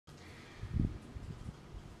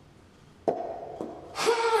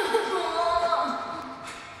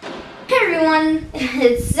everyone,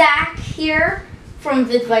 it's Zach here from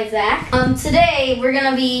Vid by Zach. Today we're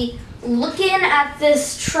gonna be looking at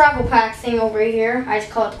this travel pack thing over here. I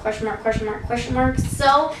just call it question mark, question mark, question mark.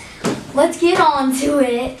 So let's get on to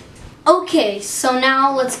it. Okay, so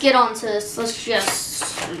now let's get on to this. Let's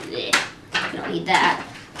just, we don't need that.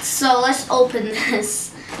 So let's open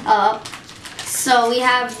this up. So we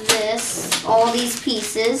have this, all these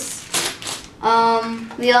pieces.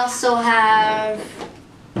 We also have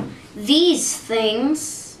these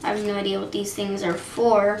things. I have no idea what these things are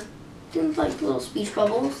for. Things like little speech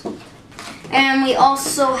bubbles. And we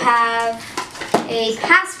also have a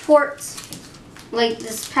passport, like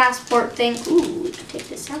this passport thing. Ooh, we can take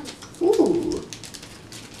this out. Ooh.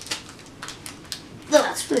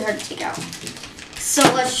 That's really hard to take out. So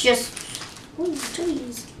let's just, ooh,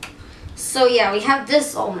 jeez. So yeah, we have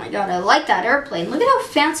this. Oh my god, I like that airplane. Look at how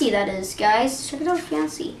fancy that is, guys. Check it out,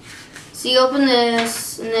 fancy. So you open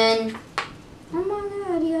this, and then, oh my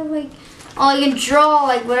god, you have like, oh, you can draw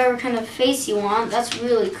like whatever kind of face you want. That's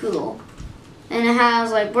really cool. And it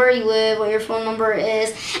has like where you live, what your phone number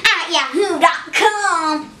is, at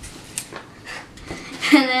yahoo.com.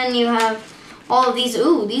 And then you have all of these.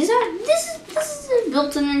 Ooh, this is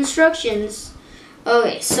built-in instructions.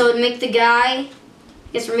 Okay, so to make the guy, I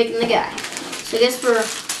guess we're making the guy. So I guess we're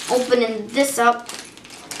opening this up.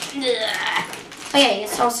 Oh yeah,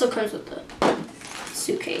 it also comes with the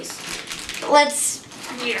suitcase. Let's,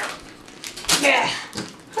 yeah.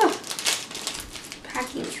 Huh.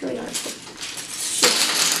 Packing is really hard.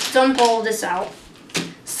 Just dump all this out.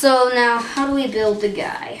 So now, how do we build the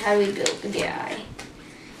guy? How do we build the guy?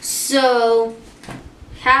 So,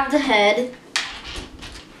 have the head.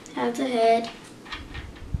 Have the head.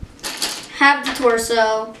 Have the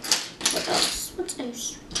torso. What else? What's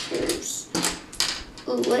this? Here's.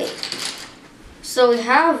 Oh wait. So we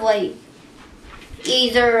have like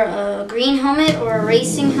either a green helmet or a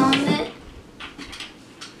racing helmet.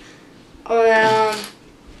 Or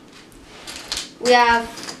we have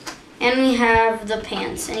the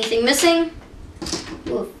pants. Anything missing?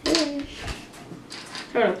 Ooh, a fish.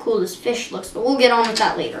 I don't know how cool this fish looks, but we'll get on with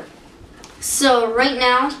that later. So right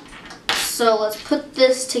now, so let's put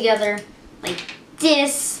this together like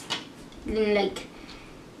this, and like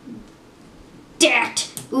that.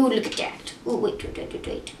 Ooh, look at that. Ooh, wait.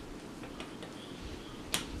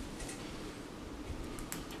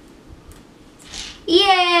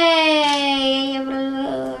 Yay!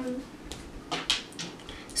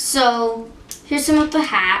 So, here's some of the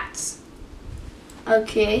hats.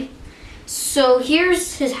 Okay. So,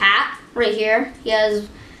 here's his hat right here.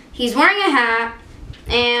 He's wearing a hat,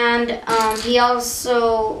 and he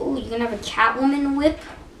also, ooh, you can have a Catwoman whip.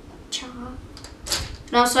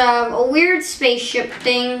 And also have a weird spaceship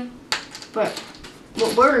thing, but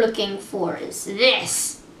what we're looking for is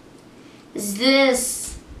this. Is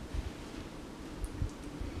this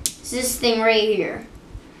thing right here.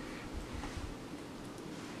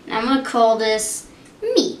 And I'm gonna call this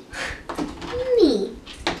me. Me.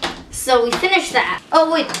 So we finished that.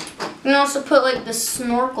 Oh wait, we can also put like the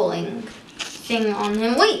snorkeling thing on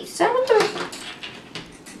him. Wait, is that what the?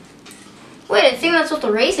 Wait, I think that's what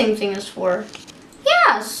the racing thing is for.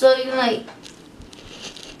 Yeah, so you like,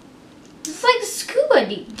 it's like scuba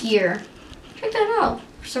gear. Check that out.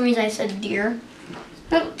 For some reason I said deer.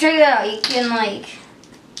 But check it out. You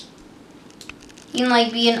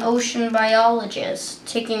can be an ocean biologist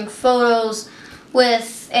taking photos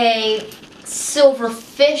with a silver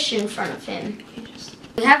fish in front of him.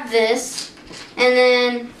 We have this, and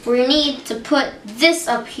then we need to put this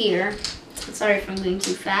up here. Sorry if I'm going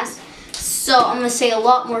too fast. So I'm gonna say a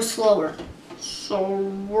lot more slower. So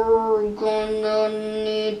we're gonna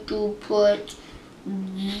need to put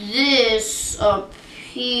this up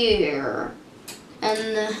here,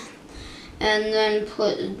 and then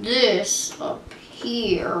put this up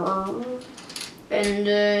here, and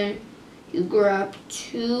then you grab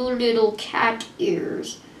two little cat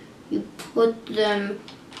ears, you put them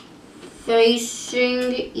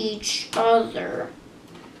facing each other,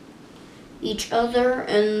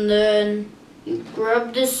 and then you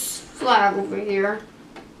grab this flag over here,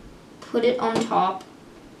 put it on top,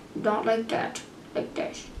 not like that, like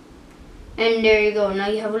this. And there you go, now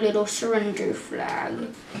you have a little surrender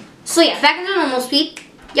flag. So yeah, back into normal speed.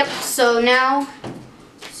 Yep, so now,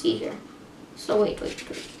 let's see here. So wait.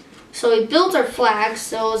 So we built our flag,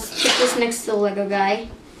 so let's put this next to the Lego guy.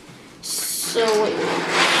 So wait,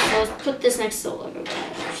 so let's put this next to the Lego guy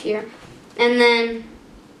right here. And then,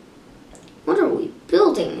 what are we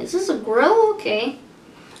building? Is this a grill? Okay.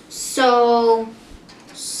 So,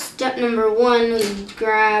 step number one, we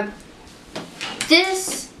grab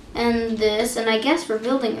this and this, and I guess we're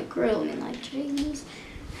building a grill. I mean, like, jeez.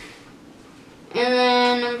 And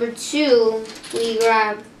then number 2, we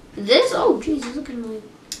grab this. Oh, jeez, look at my.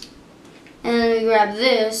 And then we grab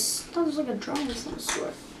this. That was like a drawing of some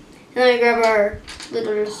sort. And then we grab our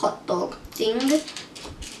little hot dog thing.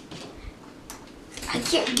 I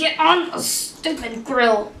can't get on a stupid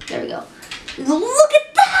grill. There we go. Look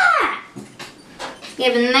at that! We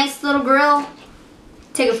have a nice little grill.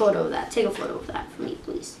 Take a photo of that. Take a photo of that for me,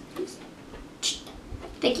 please. Please.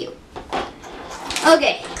 Thank you.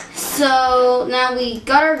 Okay, so now we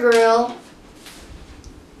got our grill.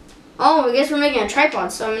 Oh, I guess we're making a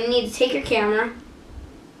tripod, so I'm going to need to take your camera.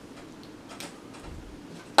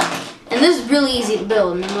 And this is really easy to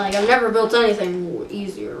build. I mean, like, I've never built anything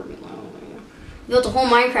easier. I mean, built a whole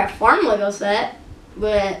Minecraft farm Lego set,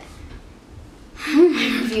 but I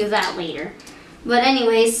might review that later. But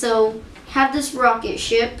anyway, so have this rocket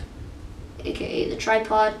ship, aka the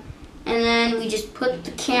tripod, and then we just put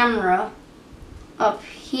the camera up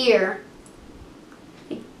here,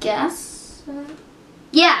 I guess.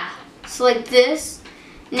 Yeah, so like this.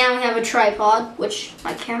 Now we have a tripod, which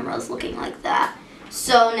my camera is looking like that.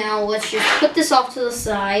 So now let's just put this off to the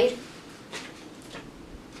side.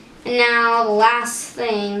 And now the last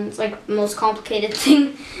thing, it's like the most complicated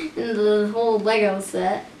thing in the whole Lego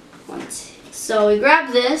set. So we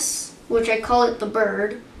grab this, which I call it the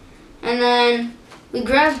bird. And then we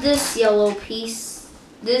grab this yellow piece.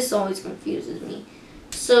 This always confuses me.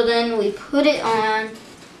 So then we put it on.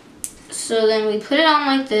 So then we put it on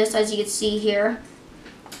like this, as you can see here.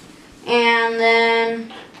 And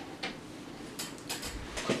then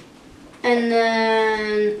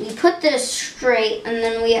we put this straight, and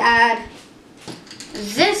then we add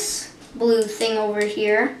this blue thing over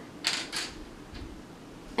here.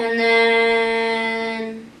 And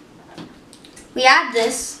then we add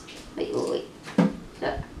this. Wait.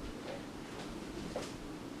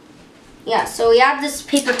 Yeah, so we add this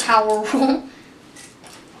paper towel roll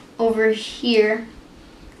over here.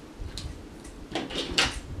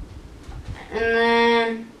 And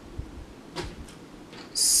then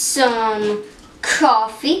some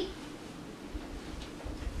coffee.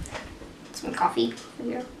 Some coffee over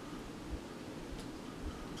here.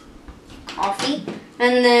 Coffee.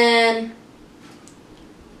 And then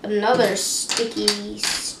another sticky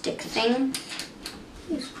stick thing.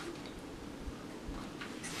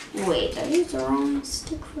 Wait, I used the wrong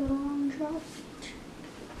stick for the wrong job.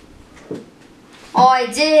 Oh, I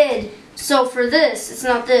did. So for this, it's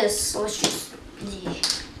not this. So let's just. Yeah.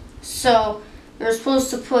 So you're supposed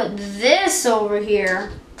to put this over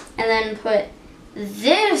here, and then put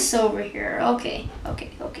this over here. Okay.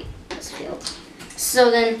 Let's feel.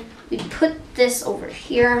 So then we put this over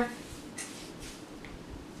here.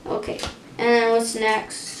 Okay. And then what's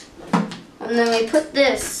next? And then we put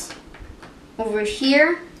this over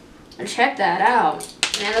here. And check that out.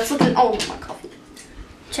 Man, that's looking. Oh, my coffee.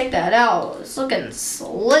 Check that out. It's looking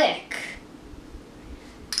slick.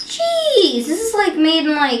 Jeez, this is like made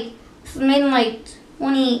in like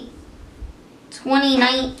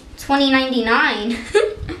 2099.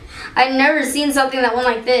 I've never seen something that went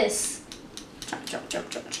like this.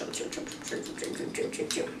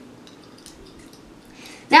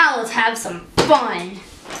 Now let's have some fun.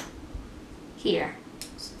 Here.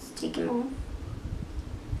 Let's take him off.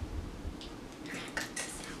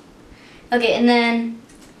 Okay, and then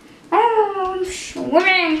I'm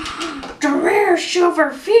swimming the rare silver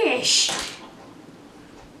fish.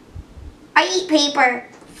 I eat paper.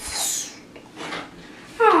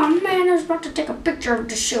 Oh man, I was about to take a picture of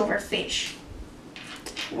the silver fish.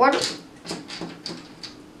 What?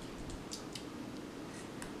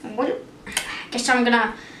 I guess I'm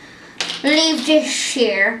gonna leave this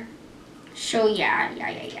here. So yeah.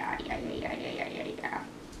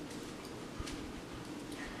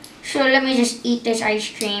 So let me just eat this ice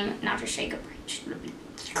cream. Now to say goodbye.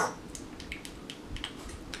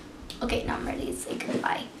 Okay, now I'm ready to say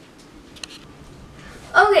goodbye.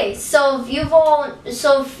 Okay, so if you've all,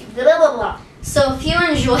 so if you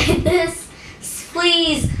enjoyed this,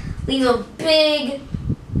 please leave a big,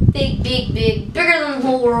 bigger than the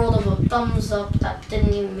whole world of a thumbs up. That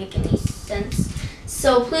didn't even make any sense.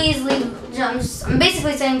 So please leave. I'm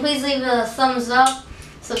basically saying please leave a thumbs up,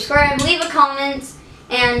 subscribe, leave a comment.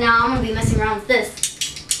 And now I'm going to be messing around with this.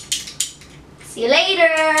 See you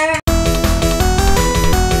later!